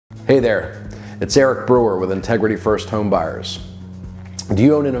Hey there, it's Eric Brewer with Integrity First Home Buyers. Do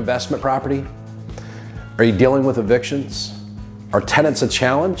you own an investment property? Are you dealing with evictions? Are tenants a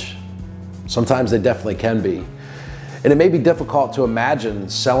challenge? Sometimes they definitely can be. And it may be difficult to imagine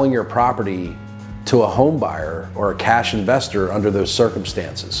selling your property to a home buyer or a cash investor under those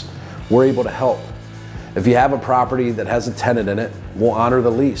circumstances. We're able to help. If you have a property that has a tenant in it, we'll honor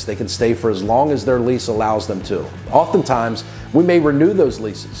the lease. They can stay for as long as their lease allows them to. Oftentimes, we may renew those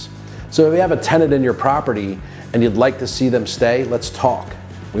leases. So if you have a tenant in your property and you'd like to see them stay, let's talk.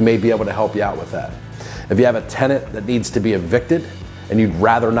 We may be able to help you out with that. If you have a tenant that needs to be evicted and you'd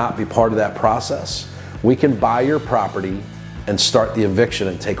rather not be part of that process, we can buy your property and start the eviction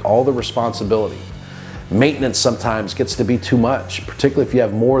and take all the responsibility. Maintenance sometimes gets to be too much, particularly if you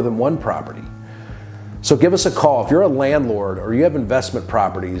have more than one property. So give us a call. If you're a landlord or you have investment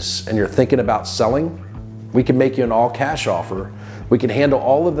properties and you're thinking about selling, we can make you an all-cash offer. We can handle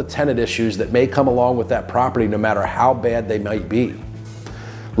all of the tenant issues that may come along with that property, no matter how bad they might be.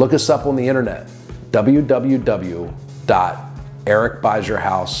 Look us up on the internet,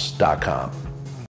 www.ericbuysyourhouse.com.